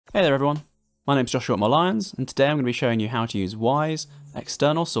Hey there everyone, my name's Joshua Whitmore-lyons, and today I'm going to be showing you how to use Wwise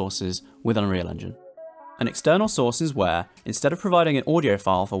external sources with Unreal Engine. An external source is where, instead of providing an audio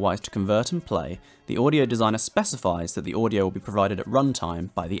file for Wwise to convert and play, the audio designer specifies that the audio will be provided at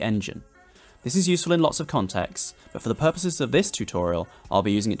runtime by the engine. This is useful in lots of contexts, but for the purposes of this tutorial, I'll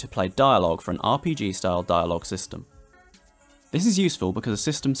be using it to play dialogue for an RPG-style dialogue system. This is useful because a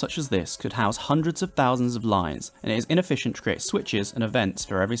system such as this could house hundreds of thousands of lines, and it is inefficient to create switches and events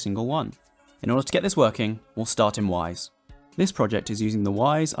for every single one. In order to get this working, we'll start in Wwise. This project is using the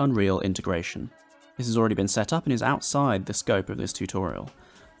Wwise Unreal integration. This has already been set up and is outside the scope of this tutorial.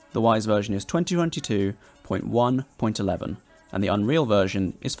 The Wwise version is 2022.1.11, and the Unreal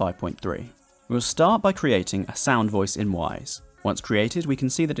version is 5.3. We'll start by creating a sound voice in Wwise. Once created, we can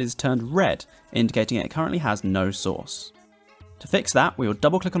see that it is turned red, indicating it currently has no source. To fix that, we will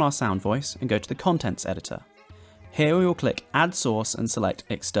double click on our sound voice and go to the Contents editor. Here we will click Add Source and select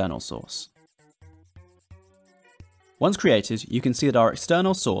External Source. Once created, you can see that our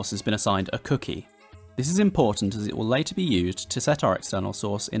external source has been assigned a cookie. This is important as it will later be used to set our external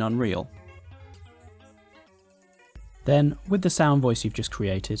source in Unreal. Then, with the sound voice you've just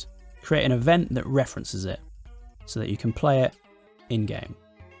created, create an event that references it, so that you can play it in-game.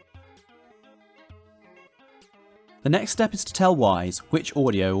 The next step is to tell Wwise which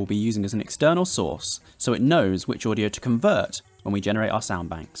audio we'll be using as an external source, so it knows which audio to convert when we generate our sound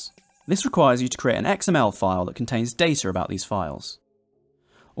banks. This requires you to create an XML file that contains data about these files.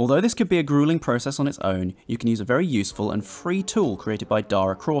 Although this could be a grueling process on its own, you can use a very useful and free tool created by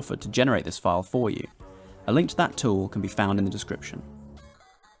Dara Crawford to generate this file for you. A link to that tool can be found in the description.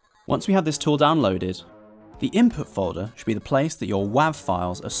 Once we have this tool downloaded, the input folder should be the place that your WAV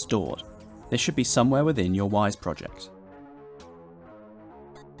files are stored. This should be somewhere within your Wwise project.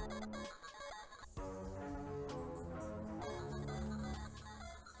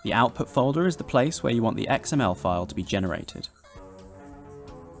 The output folder is the place where you want the XML file to be generated.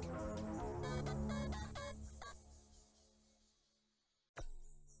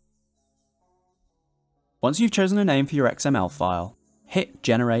 Once you've chosen a name for your XML file, hit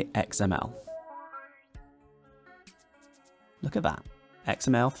Generate XML. Look at that.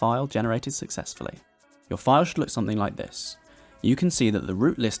 XML file generated successfully. Your file should look something like this. You can see that the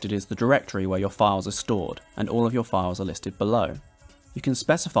root listed is the directory where your files are stored, and all of your files are listed below. You can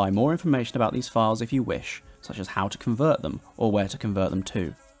specify more information about these files if you wish, such as how to convert them or where to convert them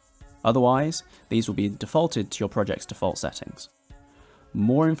to. Otherwise, these will be defaulted to your project's default settings.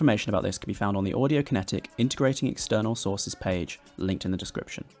 More information about this can be found on the Audiokinetic Integrating External Sources page, linked in the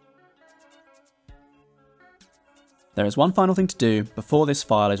description. There is one final thing to do before this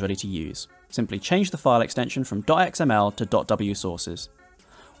file is ready to use. Simply change the file extension from .xml to .wsources.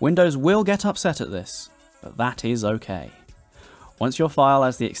 Windows will get upset at this, but that is okay. Once your file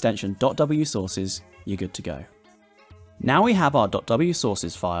has the extension .wsources, you're good to go. Now we have our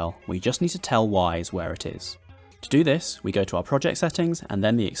 .wsources file, we just need to tell Wwise where it is. To do this, we go to our project settings and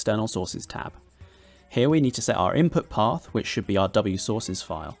then the external sources tab. Here we need to set our input path, which should be our wsources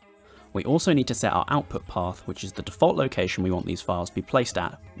file. We also need to set our output path, which is the default location we want these files to be placed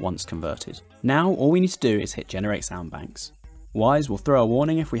at once converted. Now all we need to do is hit Generate Sound Banks. Wwise will throw a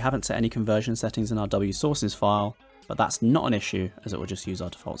warning if we haven't set any conversion settings in our wsources file, but that's not an issue as it will just use our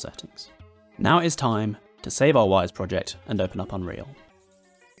default settings. Now it is time to save our Wwise project and open up Unreal.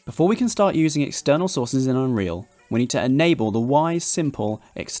 Before we can start using external sources in Unreal, we need to enable the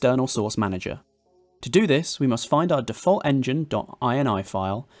WwiseSimpleExternalSource Manager. To do this, we must find our DefaultEngine.ini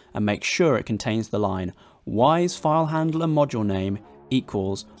file and make sure it contains the line WwiseFileHandlerModuleName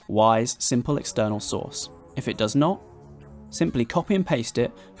equals WwiseSimpleExternalSource. If it does not, simply copy and paste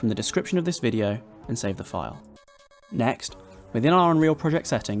it from the description of this video and save the file. Next, within our Unreal project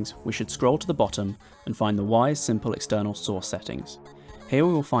settings, we should scroll to the bottom and find the WwiseSimpleExternalSource settings. Here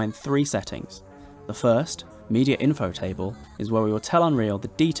we will find three settings. The first, Media Info Table, is where we will tell Unreal the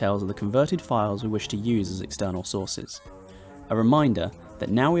details of the converted files we wish to use as external sources. A reminder that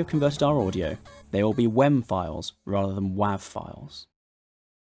now we have converted our audio, they will be WEM files rather than WAV files.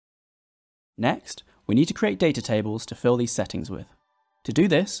 Next, we need to create data tables to fill these settings with. To do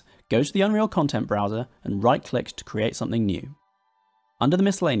this, go to the Unreal Content Browser and right-click to create something new. Under the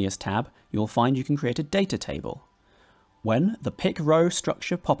Miscellaneous tab, you will find you can create a data table. When the Pick Row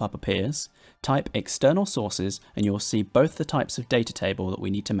Structure pop-up appears, type External Sources and you will see both the types of data table that we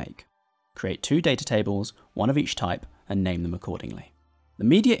need to make. Create two data tables, one of each type, and name them accordingly. The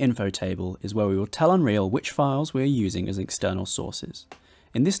Media Info Table is where we will tell Unreal which files we are using as external sources.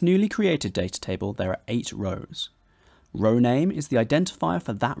 In this newly created data table, there are 8 rows. Row name is the identifier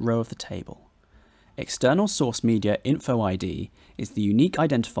for that row of the table. External source media info ID is the unique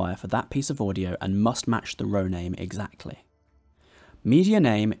identifier for that piece of audio and must match the row name exactly. Media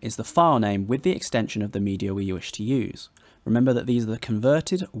name is the file name with the extension of the media we wish to use. Remember that these are the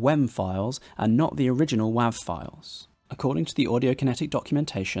converted WEM files and not the original WAV files. According to the Audiokinetic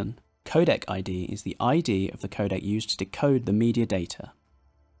documentation, codec ID is the ID of the codec used to decode the media data.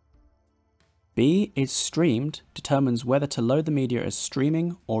 B is streamed determines whether to load the media as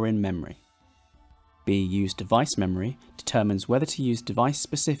streaming or in memory. B use device memory determines whether to use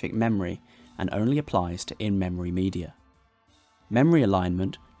device-specific memory and only applies to in-memory media. Memory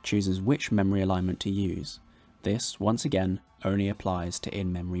alignment chooses which memory alignment to use. This, once again, only applies to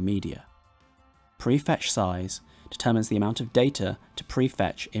in-memory media. Prefetch size determines the amount of data to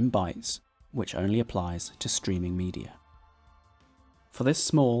prefetch in bytes, which only applies to streaming media. For this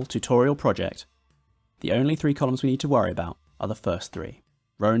small tutorial project, the only 3 columns we need to worry about are the first 3: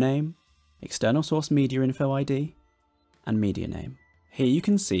 row name, external source media info ID, and media name. Here you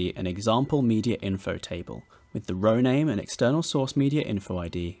can see an example media info table with the row name and external source media info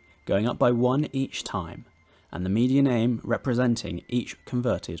ID going up by 1 each time, and the media name representing each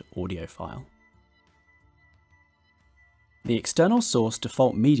converted audio file. The external source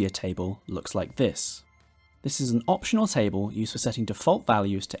default media table looks like this. This is an optional table used for setting default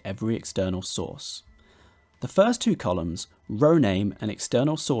values to every external source. The first 2 columns, row name and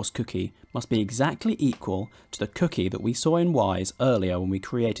external source cookie, must be exactly equal to the cookie that we saw in Wwise earlier when we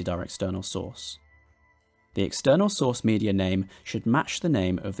created our external source. The external source media name should match the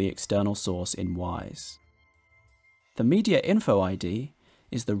name of the external source in Wwise. The media info ID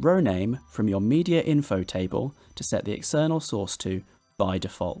is the row name from your media info table to set the external source to by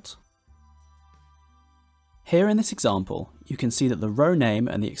default. Here in this example, you can see that the row name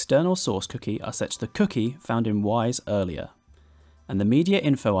and the external source cookie are set to the cookie found in Wwise earlier, and the media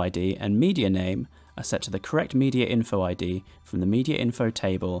info ID and media name are set to the correct media info ID from the media info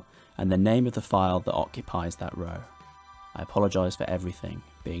table and the name of the file that occupies that row. I apologise for everything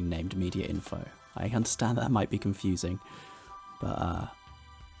being named media info. I understand that might be confusing, but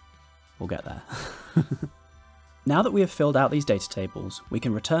we'll get there. Now that we have filled out these data tables, we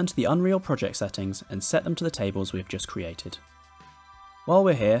can return to the Unreal project settings and set them to the tables we have just created. While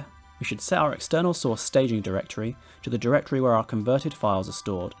we're here, we should set our external source staging directory to the directory where our converted files are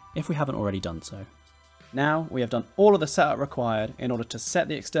stored, if we haven't already done so. Now we have done all of the setup required in order to set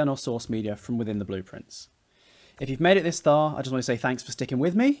the external source media from within the blueprints. If you've made it this far, I just want to say thanks for sticking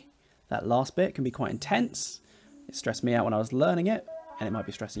with me. That last bit can be quite intense. It stressed me out when I was learning it, and it might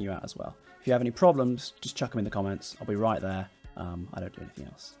be stressing you out as well. If you have any problems, just chuck them in the comments. I'll be right there. I don't do anything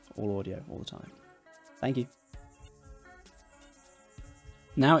else. All audio, all the time. Thank you.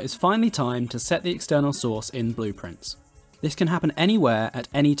 Now it is finally time to set the external source in blueprints. This can happen anywhere at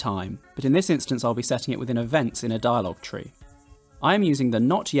any time, but in this instance I'll be setting it within events in a dialog tree. I am using the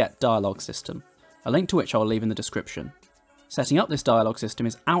Not Yet dialog system, a link to which I'll leave in the description. Setting up this dialog system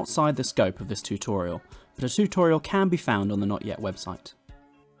is outside the scope of this tutorial, but a tutorial can be found on the Not Yet website.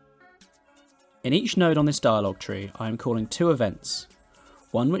 In each node on this dialog tree, I am calling 2 events.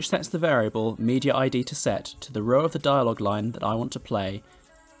 One which sets the variable media ID to set to the row of the dialog line that I want to play,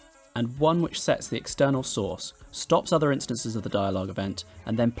 and one which sets the external source, stops other instances of the dialog event,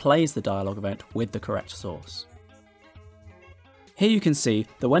 and then plays the dialog event with the correct source. Here you can see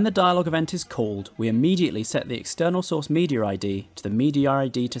that when the dialog event is called, we immediately set the external source media ID to the media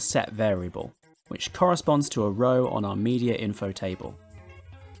ID to set variable, which corresponds to a row on our media info table.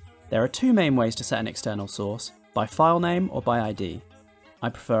 There are 2 main ways to set an external source, by file name or by ID. I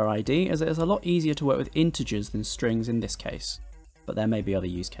prefer ID as it is a lot easier to work with integers than strings in this case, but there may be other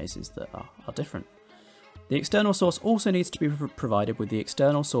use cases that are different. The external source also needs to be provided with the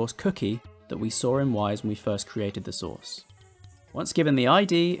external source cookie that we saw in Wwise when we first created the source. Once given the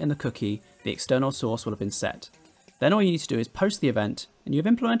ID and the cookie, the external source will have been set. Then all you need to do is post the event and you've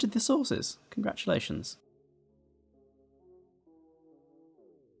implemented the sources. Congratulations.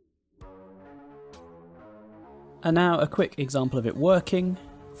 And now a quick example of it working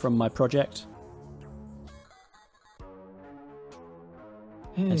from my project.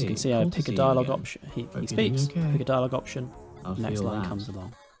 Hey, as you can see, I pick a dialogue option. He speaks. Okay. Pick a dialogue option. Next line comes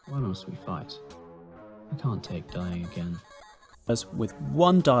along. Why must we fight? I can't take dying again. As with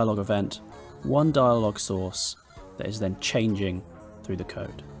one dialogue event, one dialogue source that is then changing through the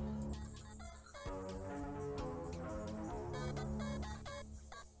code.